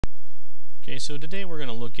Okay, so today we're going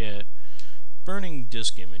to look at burning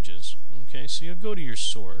disk images. Okay, so you'll go to your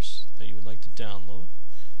source that you would like to download.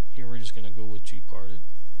 Here we're just going to go with gparted.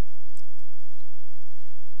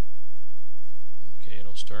 Okay,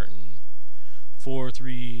 it'll start in 4,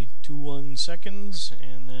 3, 2, 1 seconds,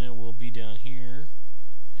 and then it will be down here.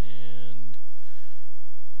 And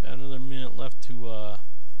about another minute left to on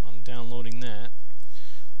downloading that.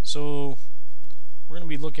 So we're going to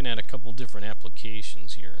be looking at a couple different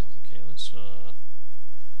applications here. Okay, let's go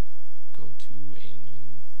to a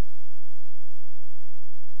new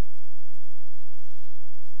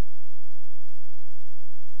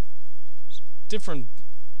different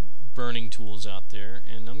burning tools out there,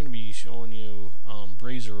 and I'm going to be showing you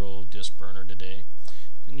Brasero disk burner today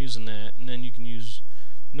and using that. And then you can use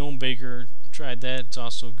Gnome Baker. Tried that, it's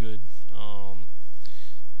also good,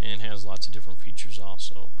 and has lots of different features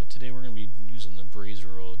also. But today we're going to be using the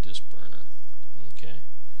Brasero disk burner. Okay,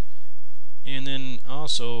 and then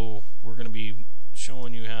also we're going to be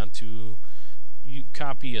showing you how to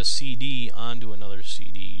copy a CD onto another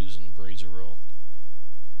CD using Brasero.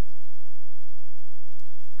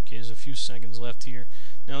 Okay, there's a few seconds left here.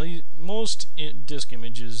 Now, most disk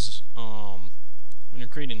images, when you're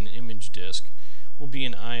creating an image disk, will be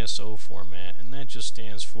in ISO format, and that just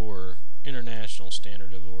stands for International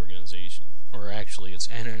Standard of Organization, or actually it's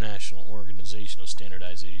International Organization of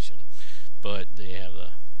Standardization, but they have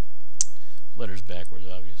the letters backwards,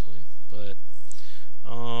 obviously. But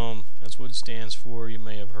that's what it stands for. You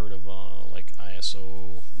may have heard of like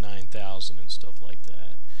ISO 9000 and stuff like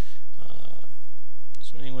that.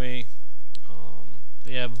 So anyway,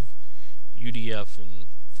 they have UDF and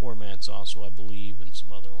formats also, I believe, and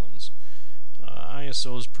some other ones.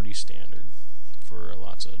 ISO is pretty standard for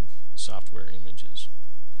lots of software images.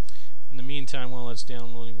 In the meantime, while it's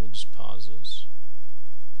downloading, we'll just pause this.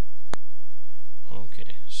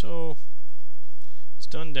 Okay, so it's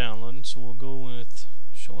done downloading, so we'll go with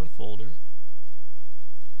show in folder,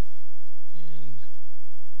 and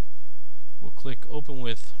we'll click open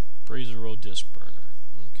with Brasero disk burner.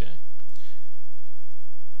 Okay,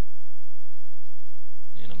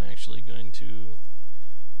 and I'm actually going to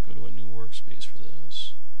go to a new workspace for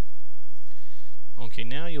this. Okay,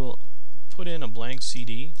 now you'll put in a blank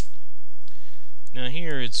CD. Now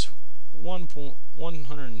here it's 127.5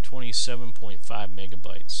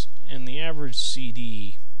 megabytes, and the average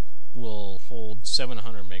CD will hold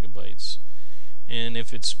 700 megabytes. And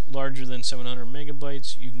if it's larger than 700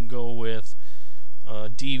 megabytes, you can go with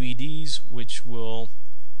DVDs, which will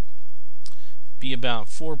be about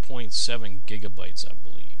 4.7 gigabytes, I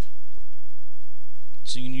believe.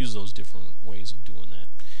 So you can use those different ways of doing that.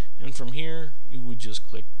 And from here, you would just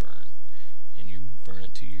click burn, and you burn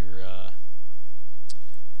it to your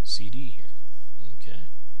CD here. Okay.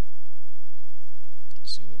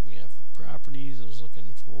 Let's see what we have for properties. I was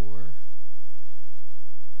looking for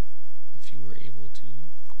if you were able to.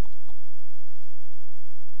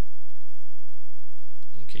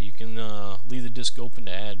 Okay, you can leave the disk open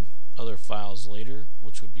to add other files later,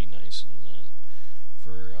 which would be nice, and then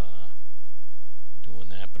for doing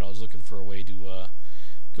that. But I was looking for a way to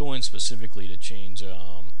go in specifically to change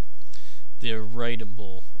the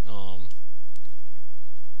writable,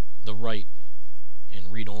 the write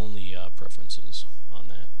and read-only preferences on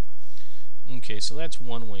that. Okay, so that's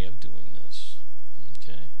one way of doing this.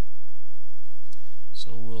 Okay,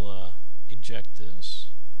 so we'll eject this.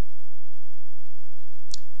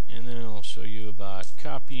 And then I'll show you about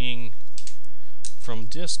copying from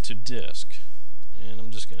disk to disk. And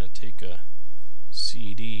I'm just going to take a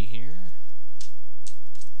CD here.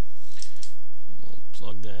 We'll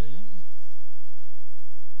plug that in.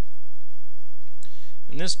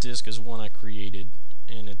 And this disk is one I created,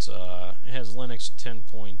 and it's it has Linux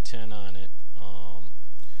 10.10 on it,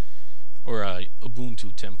 or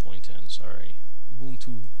Ubuntu 10.10. Sorry,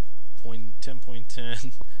 Ubuntu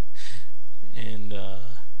 10.10, and okay,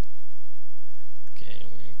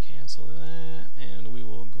 we're going to cancel that, and we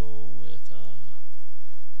will go with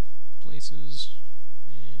places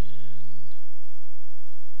and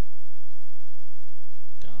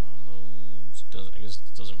downloads. I guess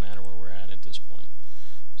it doesn't matter where we're at this point.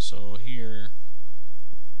 So here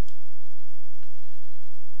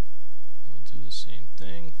we'll do the same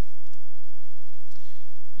thing,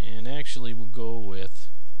 and actually we'll go with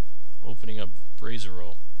opening up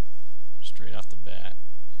Brasero straight off the bat.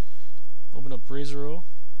 Open up Brasero.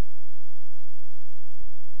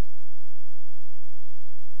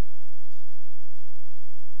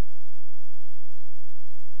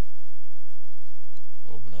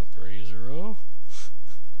 Open up Brasero.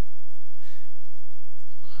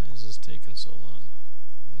 Why is this taking so long?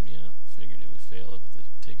 Yeah, figured it would fail if it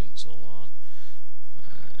had taken so long.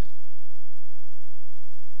 Alright.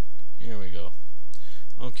 Here we go.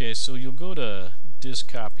 Okay, so you'll go to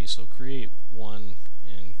disk copy, so create one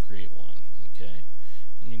and create one. Okay,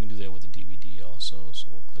 and you can do that with the DVD also. So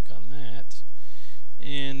we'll click on that,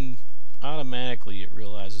 and automatically it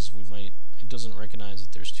realizes it doesn't recognize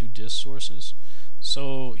that there's two disk sources.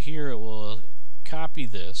 So here it will copy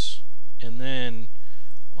this, and then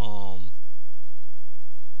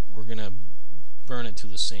we're gonna burn it to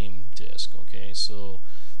the same disk. Okay, so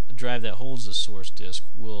the drive that holds the source disk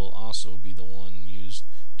will also be the one used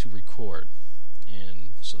to record,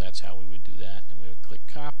 and so that's how we would do that. And we would click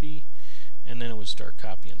copy, and then it would start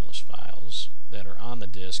copying those files that are on the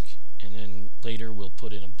disk, and then later we'll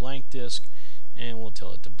put in a blank disk and we'll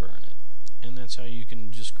tell it to burn it. And that's how you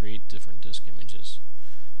can just create different disk images.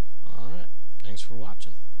 Alright, thanks for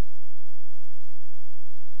watching.